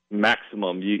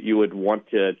maximum you would want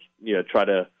to try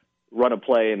to run a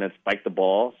play and then spike the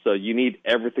ball. So you need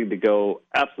everything to go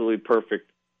absolutely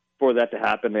perfect for that to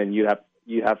happen, and you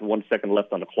have 1 second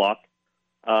left on the clock.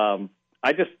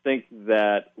 I just think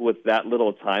that with that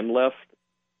little time left,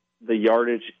 the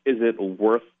yardage isn't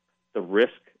worth the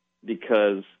risk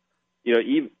because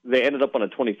they ended up on a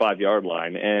 25-yard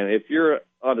line. And if you're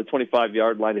on the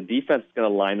 25-yard line, the defense is going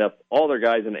to line up all their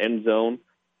guys in the end zone.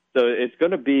 So it's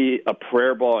going to be a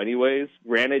prayer ball anyways.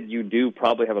 Granted, you do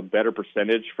probably have a better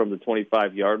percentage from the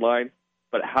 25-yard line,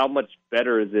 but how much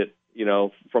better is it,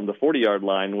 from the 40-yard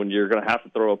line when you're going to have to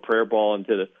throw a prayer ball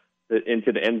into the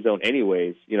end zone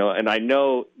anyways? And I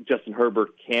know Justin Herbert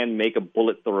can make a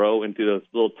bullet throw into those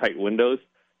little tight windows.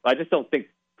 But I just don't think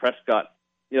Prescott,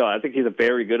 I think he's a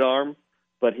very good arm,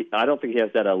 but I don't think he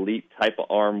has that elite type of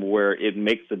arm where it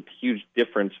makes a huge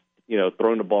difference,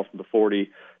 throwing the ball from the 40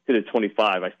 to the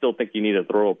 25. I still think you need to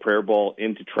throw a prayer ball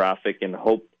into traffic and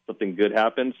hope something good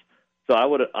happens. So I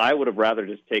would have rather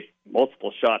just take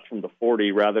multiple shots from the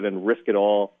 40 rather than risk it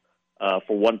all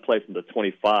for one play from the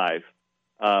 25.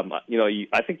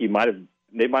 I think they might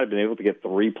have been able to get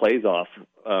 3 plays off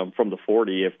from the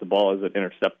 40 if the ball isn't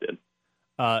intercepted.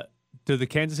 Do the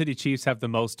Kansas City Chiefs have the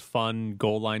most fun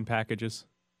goal line packages?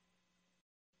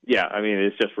 Yeah,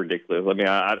 it's just ridiculous.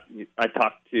 I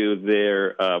talked to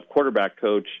their quarterback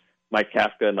coach, Mike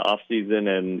Kafka, in the offseason,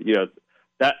 and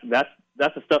that's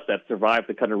the stuff that survived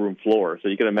the cutting room floor. So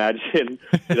you can imagine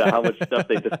how much stuff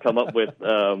they just come up with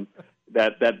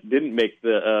that didn't make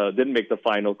the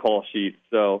final call sheet.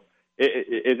 So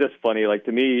it's just funny. Like,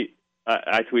 to me,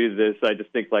 I tweeted this. I just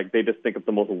think they just think of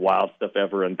the most wild stuff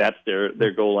ever, and that's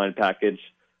their goal line package.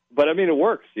 But it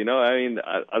works.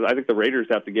 I think the Raiders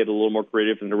have to get a little more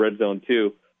creative in the red zone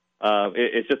too.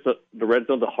 It's just the red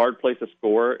zone's a hard place to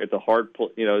score. It's a hard,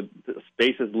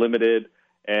 space is limited,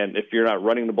 And if you're not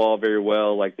running the ball very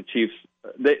well, like the Chiefs,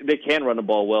 they can run the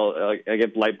ball well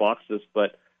against light boxes,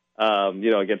 but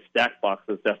against stacked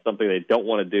boxes, that's something they don't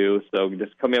want to do. So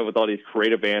just coming up with all these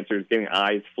creative answers, getting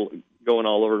eyes going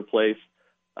all over the place,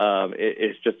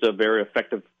 it's just a very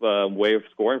effective way of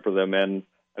scoring for them. And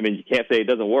I mean, you can't say it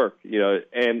doesn't work,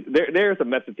 And there's a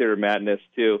method to their madness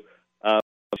too.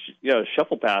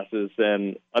 Shuffle passes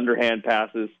and underhand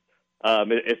passes.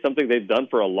 It's something they've done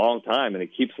for a long time, and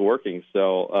it keeps working.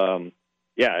 So,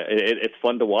 it's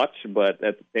fun to watch, but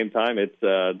at the same time,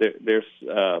 there's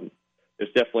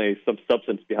definitely some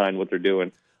substance behind what they're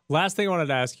doing. Last thing I wanted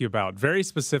to ask you about, very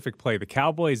specific play. The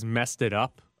Cowboys messed it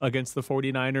up against the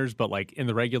 49ers, but like in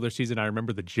the regular season, I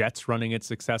remember the Jets running it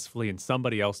successfully, and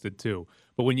somebody else did too.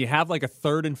 But when you have like a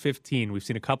 3rd and 15, we've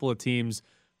seen a couple of teams,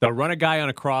 they'll run a guy on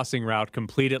a crossing route,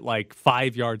 complete it like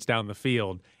 5 yards down the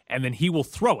field, and then he will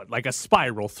throw it like a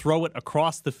spiral, throw it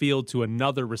across the field to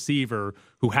another receiver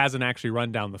who hasn't actually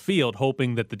run down the field,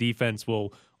 hoping that the defense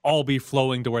will all be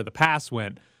flowing to where the pass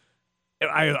went.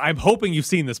 I'm hoping you've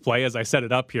seen this play as I set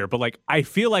it up here, but like I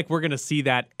feel like we're going to see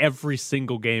that every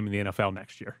single game in the NFL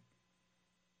next year.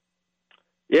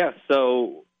 Yeah,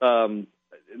 so the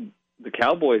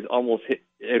Cowboys almost hit.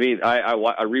 I mean, I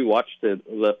rewatched it.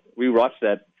 We watched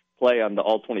that play on the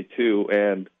All-22,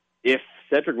 and if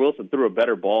Cedric Wilson threw a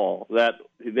better ball, that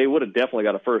they would have definitely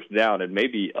got a first down and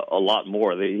maybe a lot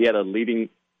more. He had a lead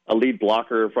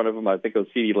blocker in front of him. I think it was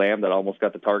CeeDee Lamb that almost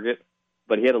got the target.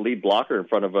 But he had a lead blocker in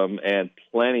front of him and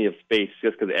plenty of space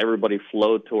just because everybody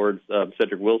flowed towards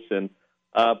Cedric Wilson.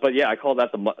 But, yeah, I call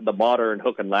that the modern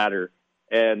hook and ladder.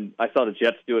 And I saw the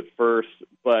Jets do it first.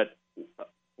 But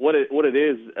what it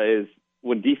is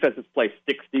when defenses play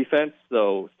sticks defense,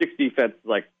 so sticks defense is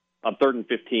like on 3rd and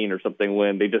 15 or something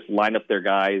when they just line up their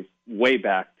guys way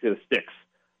back to the sticks.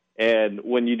 And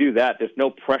when you do that, there's no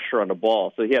pressure on the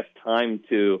ball. So he has time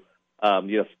to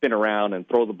spin around and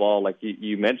throw the ball like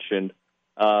you mentioned.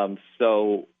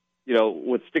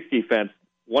 With stick defense,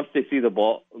 once they see the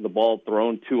ball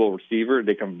thrown to a receiver,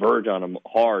 they converge on him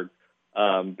hard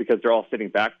because they're all sitting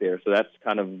back there. So that's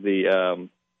kind of the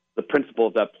principle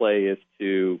of that play is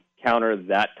to counter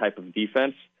that type of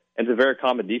defense, and it's a very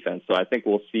common defense. So I think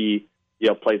we'll see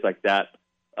plays like that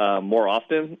more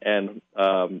often, and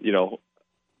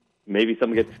maybe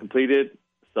some gets completed.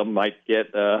 Some might get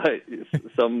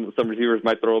some receivers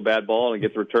might throw a bad ball and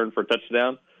gets returned for a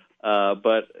touchdown.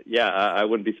 But yeah, I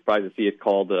wouldn't be surprised to see it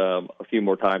called a few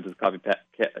more times as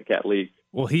Copycat League.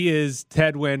 Well, he is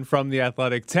Ted Nguyen from The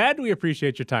Athletic. Ted, we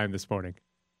appreciate your time this morning.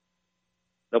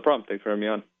 No problem. Thanks for having me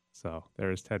on. So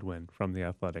there is Ted Nguyen from The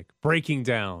Athletic, breaking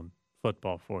down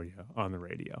football for you on the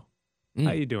radio.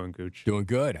 How you doing, Gooch? Doing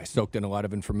good. I soaked in a lot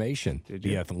of information. Did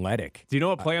you? The Athletic. Do you know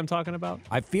what play I'm talking about?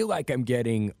 I feel like I'm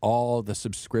getting all the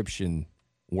subscription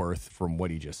worth from what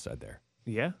he just said there.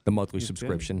 Yeah? The monthly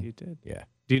subscription. You did. Yeah.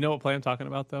 Do you know what play I'm talking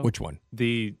about, though? Which one?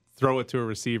 The throw it to a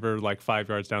receiver like 5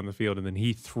 yards down the field, and then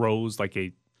he throws like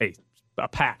a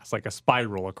pass, like a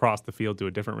spiral across the field to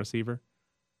a different receiver.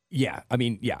 Yeah. I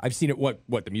mean, yeah, I've seen it. What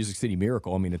the Music City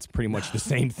Miracle? I mean, it's pretty much the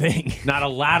same thing. Not a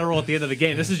lateral at the end of the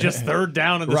game. This is just 3rd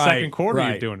down in the second quarter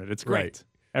you're doing it. It's great. Right.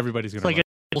 Everybody's going to like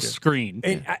a screen.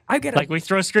 And I get like we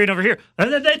throw a screen over here,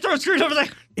 and then they throw a screen over there.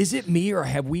 Is it me, or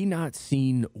have we not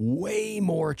seen way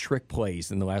more trick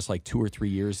plays in the last like 2 or 3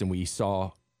 years than we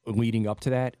saw leading up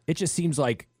to that? It just seems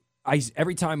like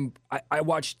every time I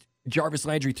watched Jarvis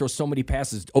Landry throw so many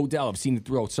passes. Odell, I've seen him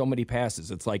throw so many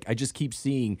passes. It's like I just keep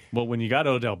seeing. Well, when you got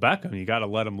Odell Beckham, you got to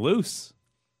let him loose.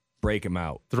 Break him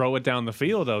out. Throw it down the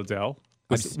field, Odell.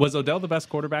 Was Odell the best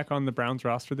quarterback on the Browns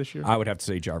roster this year? I would have to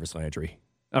say Jarvis Landry.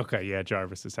 Okay, yeah,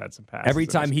 Jarvis has had some passes.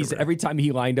 Every time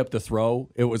he lined up the throw,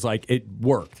 it was like it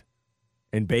worked.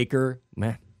 And Baker,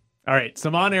 man. All right,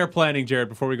 some on-air planning, Jared,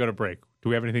 before we go to break. Do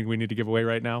we have anything we need to give away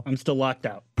right now? I'm still locked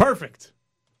out. Perfect.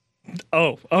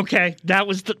 Oh, okay. That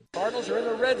was the Cardinals are in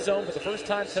the red zone for the first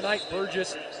time tonight.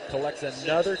 Burgess collects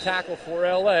another tackle for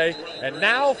L.A. And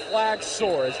now flags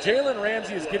soar as Jalen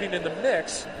Ramsey is getting in the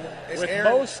mix with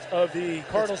most of the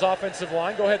Cardinals' offensive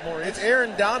line. Go ahead, Maurice. It's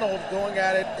Aaron Donald going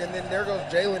at it, and then there goes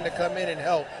Jalen to come in and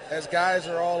help as guys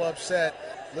are all upset.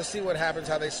 Let's see what happens,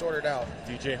 how they sort it out.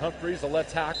 DJ Humphries, the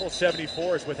left tackle,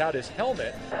 74, is without his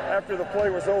helmet. After the play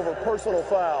was over, personal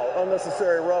foul,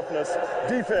 unnecessary roughness,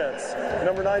 defense,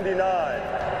 number 99,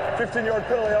 15-yard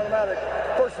penalty automatic,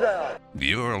 first down.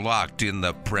 You're locked in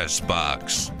the press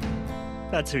box.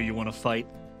 That's who you want to fight.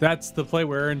 That's the play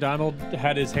where Aaron Donald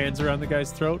had his hands around the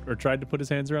guy's throat, or tried to put his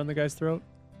hands around the guy's throat,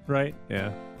 right?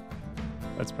 Yeah.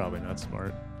 That's probably not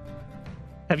smart.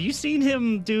 Have you seen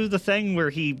him do the thing where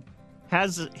he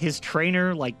has his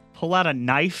trainer like pull out a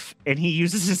knife and he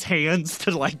uses his hands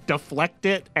to like deflect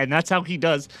it, and that's how he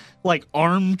does like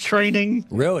arm training.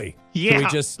 Really? Yeah.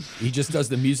 So he just does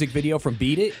the music video from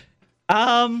Beat It?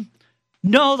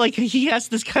 No, like he has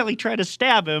this guy like try to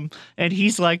stab him, and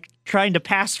he's like trying to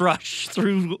pass rush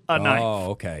through a knife. Oh,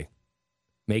 okay.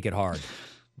 Make it hard.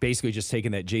 Basically just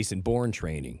taking that Jason Bourne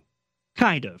training.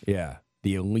 Kind of. Yeah.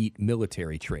 The elite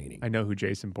military training. I know who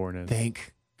Jason Bourne is.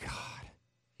 Thank God.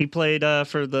 He played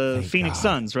for the Phoenix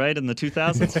Suns, right, in the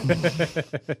 2000s?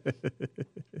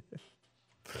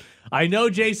 I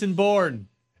know Jason Bourne.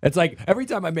 It's like every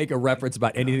time I make a reference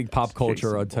about anything pop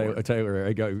culture on Tyler,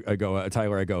 I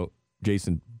go,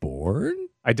 Jason Bourne?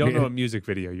 I don't know a music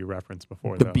video you referenced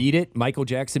before, The though. Beat It? Michael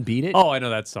Jackson Beat It? Oh, I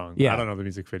know that song. Yeah. I don't know the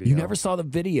music video. You never saw the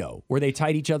video where they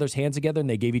tied each other's hands together and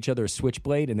they gave each other a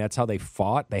switchblade, and that's how they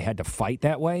fought? They had to fight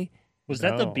that way? Was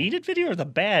that the Beat It video or the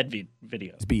Bad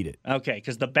video? It's Beat It. Okay,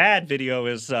 because the Bad video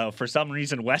is, for some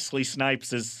reason, Wesley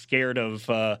Snipes is scared of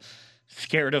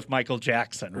Michael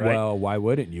Jackson, right? Well, why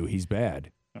wouldn't you? He's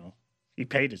bad. Oh, he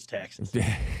paid his taxes.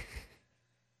 A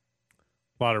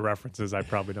lot of references I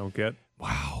probably don't get.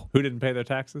 Wow. Who didn't pay their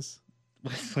taxes?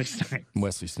 Wesley Snipes.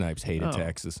 Wesley Snipes hated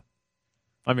taxes.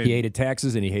 I mean, he hated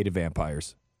taxes and he hated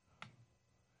vampires.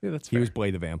 Yeah, that's He fair. was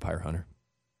Blade the Vampire Hunter.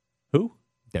 Who?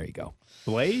 There you go.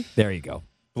 Blade? There you go.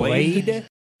 Blade?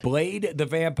 Blade the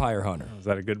Vampire Hunter. Is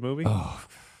that a good movie? Oh,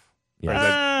 Or is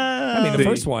that- I mean, the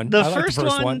first one. The I like first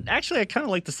one, actually, I kind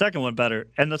of like the second one better.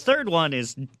 And the third one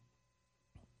is,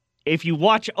 if you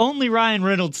watch only Ryan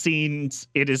Reynolds scenes,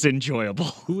 it is enjoyable.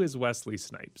 Who is Wesley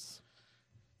Snipes?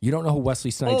 You don't know who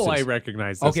Wesley Snipes is? Oh, I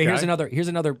recognize this Okay, guy. here's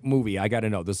another movie I got to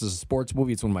know. This is a sports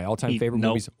movie. It's one of my all-time favorite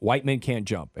movies. White Men Can't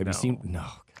Jump. Have you seen? No.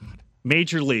 God.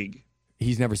 Major League.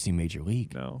 He's never seen Major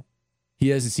League. No. He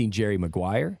hasn't seen Jerry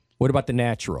Maguire. What about The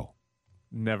Natural?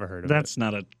 Never heard of That's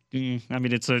not a. I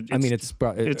mean, it's a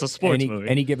sports any, movie.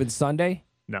 Any Given Sunday?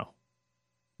 No.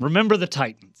 Remember the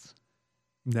Titans.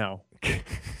 No.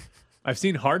 I've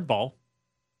seen Hardball.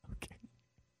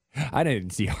 I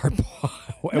didn't see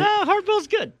Hardball. No, Hardball's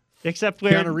good. Except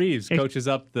where Keanu Reeves coaches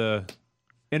up the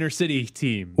inner city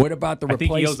team. What about the I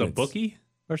think he owes a Replacements? bookie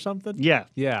or something. Yeah.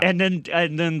 Yeah. And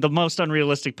then the most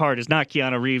unrealistic part is not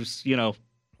Keanu Reeves,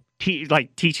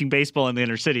 teaching baseball in the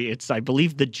inner city. It's, I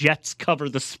believe, the Jets cover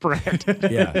the spread.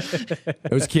 Yeah.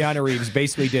 It was Keanu Reeves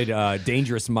basically did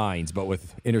Dangerous Minds, but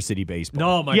with inner city baseball.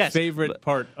 No, my favorite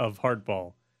part of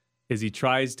Hardball is he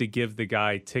tries to give the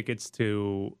guy tickets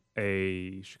to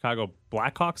a Chicago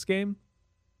Blackhawks game,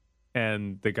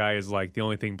 and the guy is like, the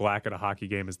only thing black at a hockey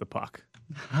game is the puck.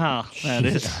 Oh, that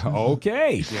is.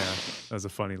 Okay. Yeah, that was a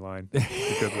funny line.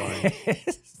 It's a good line.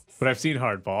 But I've seen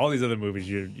Hardball. All these other movies,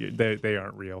 they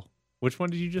aren't real. Which one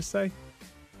did you just say?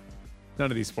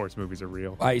 None of these sports movies are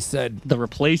real. I said The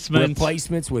Replacements.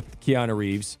 Replacements with Keanu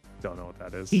Reeves. Don't know what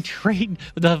that is. He trained.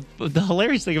 The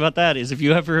hilarious thing about that is if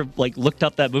you ever looked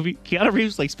up that movie, Keanu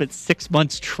Reeves spent 6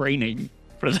 months training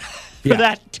for that. Yeah.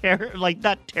 Not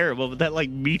terrible, but that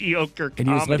mediocre. And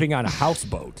he was comedy. living on a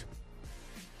houseboat.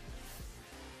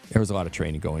 There was a lot of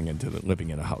training going into living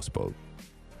in a houseboat.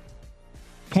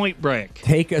 Point Break.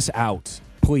 Take us out,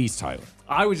 please, Tyler.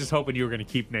 I was just hoping you were going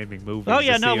to keep naming movies. Oh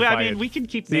yeah, to no, see if I I mean had- we can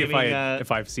keep see naming.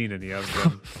 if I've seen any of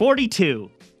them.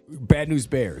 42. Bad News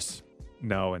Bears.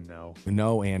 No and no.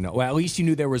 No and no. Well, at least you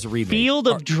knew there was a remake. Field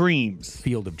of Dreams.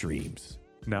 Field of Dreams.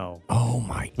 No. Oh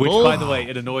my. Which, Oh. by the way,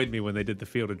 it annoyed me when they did the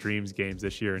Field of Dreams games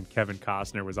this year, and Kevin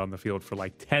Costner was on the field for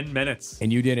 10 minutes.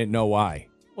 And you didn't know why.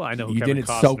 Well, I know who You Kevin didn't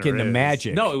Costner soak in the is.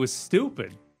 magic. No, it was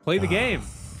stupid. Play the game.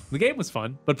 The game was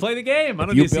fun, but play the game. I If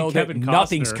don't you need to see build it, Kevin Costner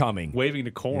nothing's coming. waving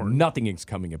to corn. Nothing is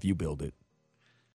coming if you build it.